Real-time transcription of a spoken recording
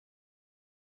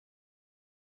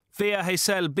Villa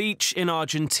Gesell beach in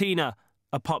Argentina,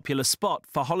 a popular spot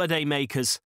for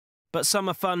holidaymakers. But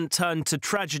summer fun turned to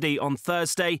tragedy on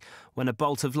Thursday when a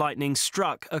bolt of lightning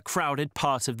struck a crowded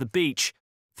part of the beach.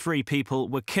 3 people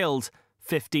were killed,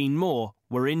 15 more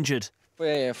were injured.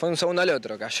 The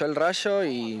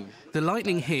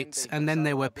lightning hit and then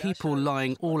there were people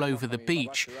lying all over the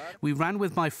beach. We ran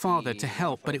with my father to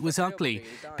help, but it was ugly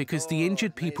because the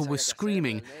injured people were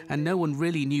screaming and no one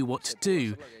really knew what to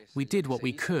do. We did what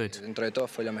we could.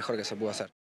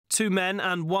 2 men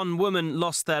and 1 woman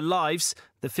lost their lives.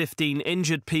 The 15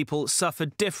 injured people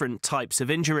suffered different types of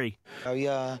injury.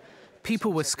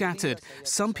 People were scattered.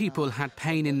 Some people had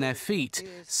pain in their feet,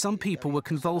 some people were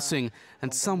convulsing,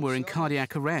 and some were in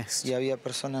cardiac arrest.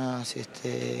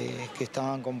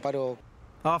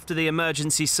 After the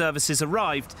emergency services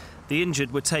arrived, the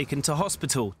injured were taken to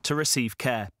hospital to receive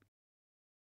care.